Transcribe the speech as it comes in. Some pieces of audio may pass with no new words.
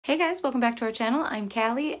Hey guys, welcome back to our channel. I'm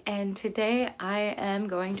Callie and today I am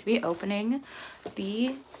going to be opening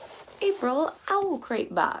the April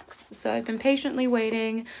Owlcrate box. So I've been patiently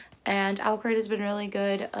waiting and Owlcrate has been really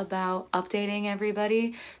good about updating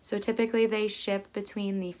everybody. So typically they ship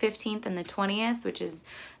between the 15th and the 20th, which is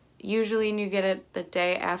usually you get it the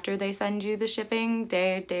day after they send you the shipping,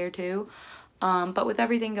 day or two. But with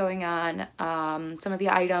everything going on, some of the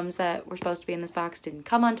items that were supposed to be in this box didn't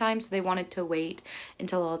come on time, so they wanted to wait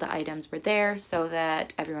until all the items were there so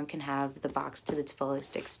that everyone can have the box to its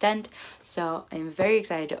fullest extent. So I'm very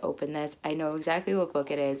excited to open this. I know exactly what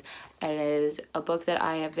book it is, and it is a book that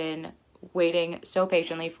I have been waiting so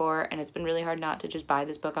patiently for, and it's been really hard not to just buy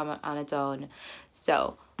this book on its own.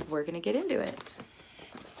 So we're gonna get into it.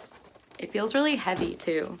 It feels really heavy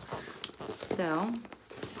too, so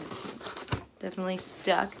it's definitely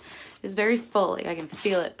stuck. It's very full. Like I can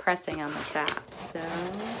feel it pressing on the top. So,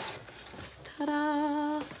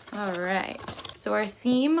 ta-da! All right. So our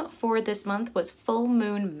theme for this month was full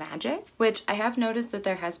moon magic, which I have noticed that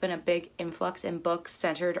there has been a big influx in books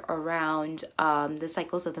centered around the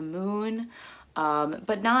cycles of the moon,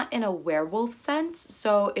 but not in a werewolf sense.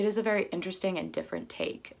 So it is a very interesting and different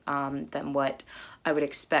take than what I would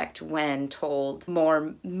expect when told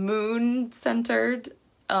more moon-centered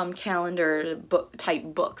calendar book type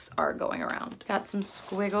books are going around. Got some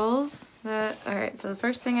squiggles. All right, so the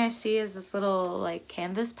first thing I see is this little like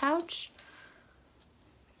canvas pouch.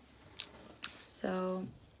 So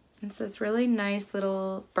it's this really nice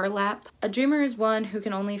little burlap. A dreamer is one who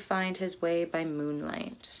can only find his way by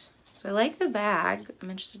moonlight. So I like the bag. I'm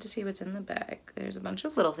interested to see what's in the bag. There's a bunch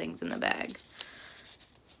of little things in the bag.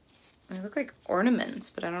 They look like ornaments,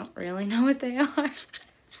 but I don't really know what they are.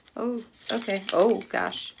 Oh, okay. Oh,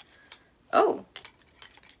 gosh. Oh.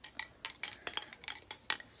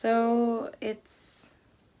 So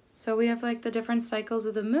we have like the different cycles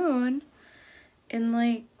of the moon in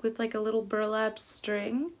like, with like a little burlap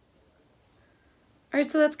string. All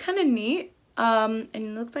right, so that's kind of neat. And it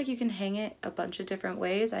looks like you can hang it a bunch of different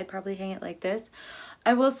ways. I'd probably hang it like this.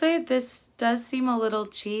 I will say this does seem a little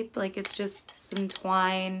cheap. Like it's just some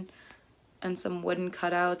twine and some wooden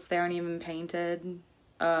cutouts. They aren't even painted.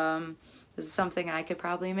 This is something I could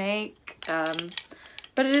probably make,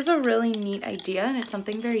 but it is a really neat idea and it's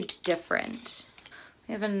something very different.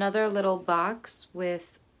 We have another little box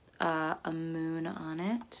with a moon on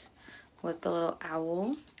it with the little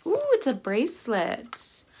owl. Ooh, it's a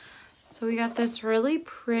bracelet. So we got this really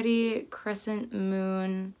pretty crescent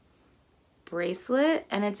moon bracelet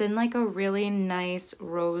and it's in like a really nice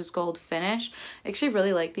rose gold finish. I actually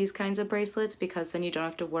really like these kinds of bracelets because then you don't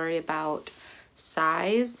have to worry about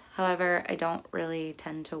size. However, I don't really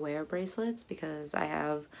tend to wear bracelets because I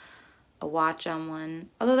have a watch on one,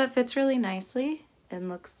 although that fits really nicely and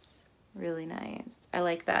looks really nice. I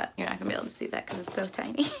like that. You're not gonna be able to see that because it's so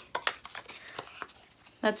tiny.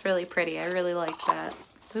 That's really pretty. I really like that.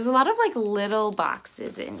 There's a lot of like little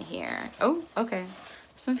boxes in here. Oh, okay.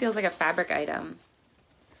 This one feels like a fabric item.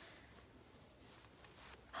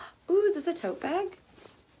 Ooh, is this a tote bag?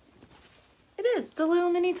 It is. It's a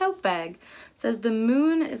little mini tote bag. It says the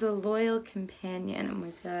moon is a loyal companion. And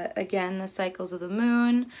we've got, again, the cycles of the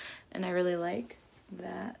moon. And I really like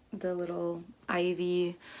that. The little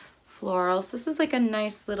ivy florals. This is like a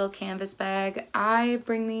nice little canvas bag. I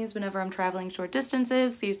bring these whenever I'm traveling short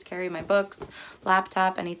distances. I used to carry my books,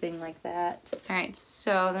 laptop, anything like that. All right,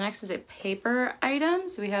 so the next is a paper item.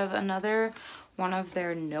 So we have another one of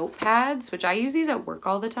their notepads, which I use these at work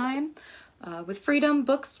all the time. With freedom,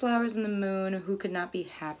 books, flowers, and the moon, who could not be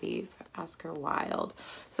happy? Oscar Wilde.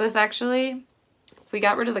 So this actually, if we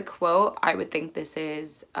got rid of the quote, I would think this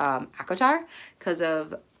is Akotar because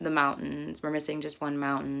of the mountains. We're missing just one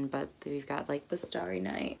mountain, but we've got like the Starry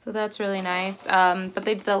Night. So that's really nice. But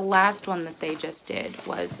the last one that they just did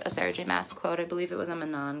was a Sarah J. Maas quote. I believe it was a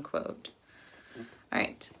Manon quote. All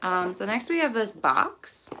right, so next we have this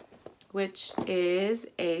box, which is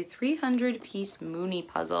a 300-piece Moony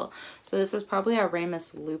puzzle. So this is probably a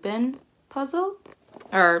Remus Lupin puzzle,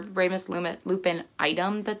 or Remus Lupin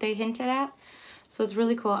item that they hinted at. So it's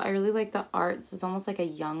really cool. I really like the art. This is almost like a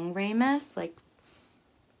young Remus, like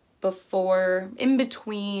before, in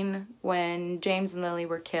between when James and Lily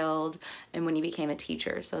were killed and when he became a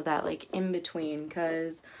teacher. So that like in between,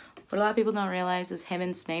 because what a lot of people don't realize is him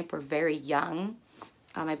and Snape were very young.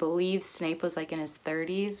 I believe Snape was like in his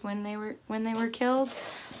 30s when they were killed,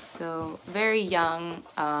 so very young.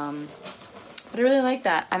 But I really like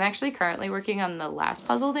that. I'm actually currently working on the last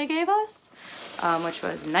puzzle they gave us, which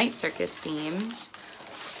was Night Circus themed.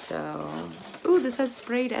 So, ooh, this has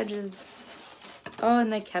sprayed edges. Oh,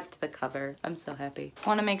 and they kept the cover. I'm so happy. I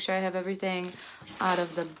want to make sure I have everything out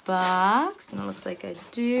of the box, and it looks like I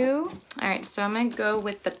do. All right, so I'm gonna go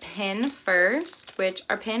with the pin first, which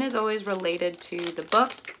our pin is always related to the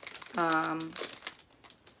book.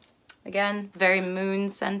 Again, very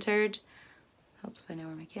moon-centered. Helps if I know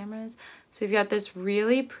where my camera is. So we've got this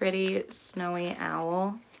really pretty snowy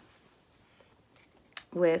owl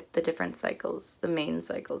with the different cycles, the main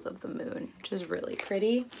cycles of the moon, which is really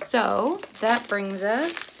pretty. So that brings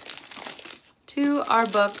us to our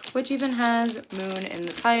book, which even has moon in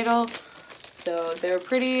the title. So they're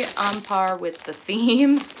pretty on par with the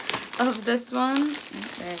theme of this one.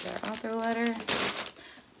 There's our author letter.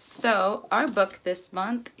 So our book this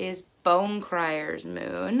month is Bone Crier's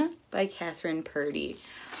Moon by Catherine Purdy.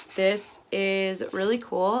 This is really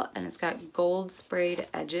cool, and it's got gold sprayed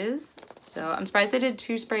edges. So I'm surprised they did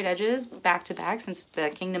 2 sprayed edges back to back, since the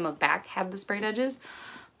Kingdom of Back had the sprayed edges.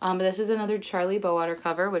 But this is another Charlie Bowater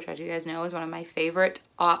cover, which, as you guys know, is one of my favorite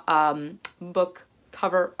book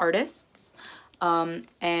cover artists.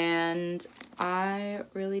 And I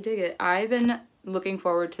really dig it. I've been looking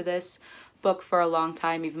forward to this book for a long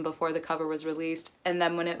time, even before the cover was released. And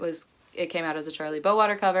then when it came out as a Charlie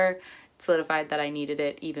Bowater cover, solidified that I needed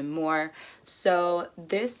it even more. So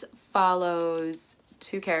this follows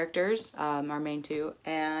 2 characters, our main 2,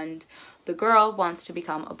 and the girl wants to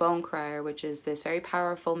become a bone crier, which is this very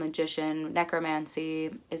powerful magician.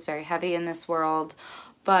 Necromancy is very heavy in this world,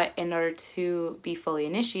 but in order to be fully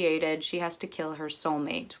initiated, she has to kill her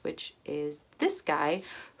soulmate, which is this guy,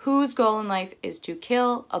 whose goal in life is to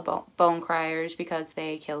kill bone criers because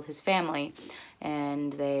they killed his family.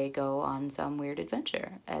 And they go on some weird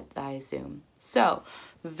adventure, I assume. So,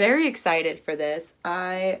 very excited for this.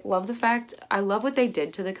 I love what they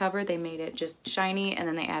did to the cover. They made it just shiny, and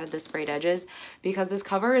then they added the sprayed edges, because this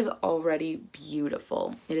cover is already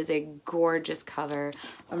beautiful. It is a gorgeous cover.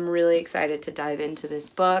 I'm really excited to dive into this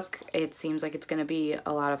book. It seems like it's gonna be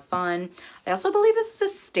a lot of fun. I also believe this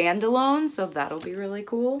is a standalone, so that'll be really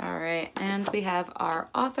cool. All right, and we have our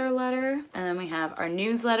author letter, and then we have our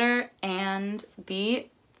newsletter, and the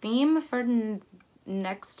theme for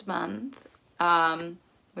next month,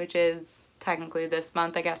 which is technically this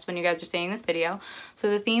month, I guess, when you guys are seeing this video. So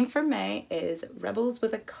the theme for May is Rebels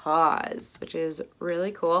with a Cause, which is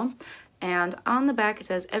really cool. And on the back it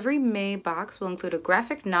says, every May box will include a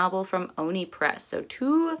graphic novel from Oni Press. So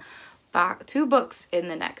two books in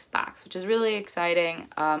the next box, which is really exciting.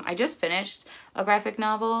 I just finished a graphic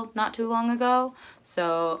novel not too long ago,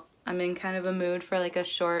 so I'm in kind of a mood for like a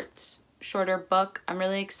shorter book. I'm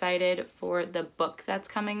really excited for the book that's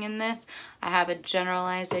coming in this. I have a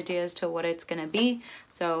generalized idea as to what it's gonna be,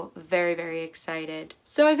 so very, very excited.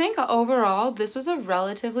 So I think overall this was a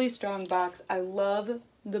relatively strong box. I love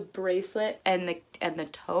the bracelet and the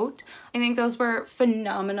tote. I think those were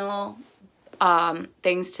phenomenal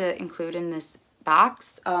things to include in this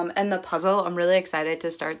box. And the puzzle, I'm really excited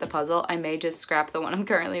to start the puzzle. I may just scrap the one I'm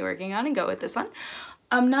currently working on and go with this one.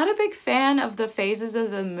 I'm not a big fan of the phases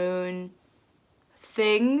of the moon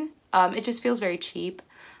thing. It just feels very cheap,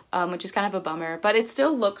 which is kind of a bummer, but it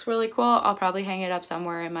still looks really cool. I'll probably hang it up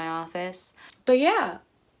somewhere in my office. But yeah,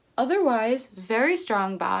 otherwise, very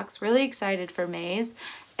strong box. Really excited for May's.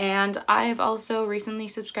 And I've also recently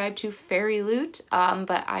subscribed to Fairy Loot,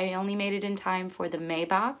 but I only made it in time for the May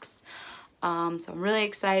box. So I'm really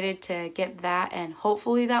excited to get that, and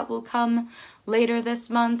hopefully that will come later this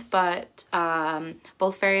month, but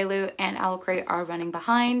both Fairy Loot and Owlcrate are running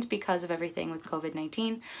behind because of everything with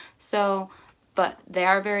COVID-19. So, but they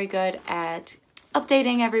are very good at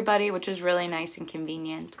updating everybody, which is really nice and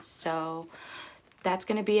convenient. So that's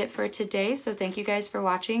going to be it for today. So thank you guys for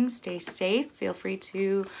watching. Stay safe. Feel free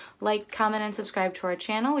to like, comment, and subscribe to our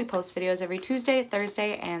channel. We post videos every Tuesday,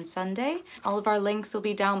 Thursday, and Sunday. All of our links will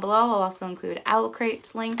be down below. I'll also include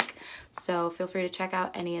Owlcrate's link, so feel free to check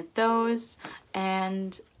out any of those.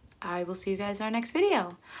 And I will see you guys in our next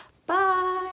video. Bye!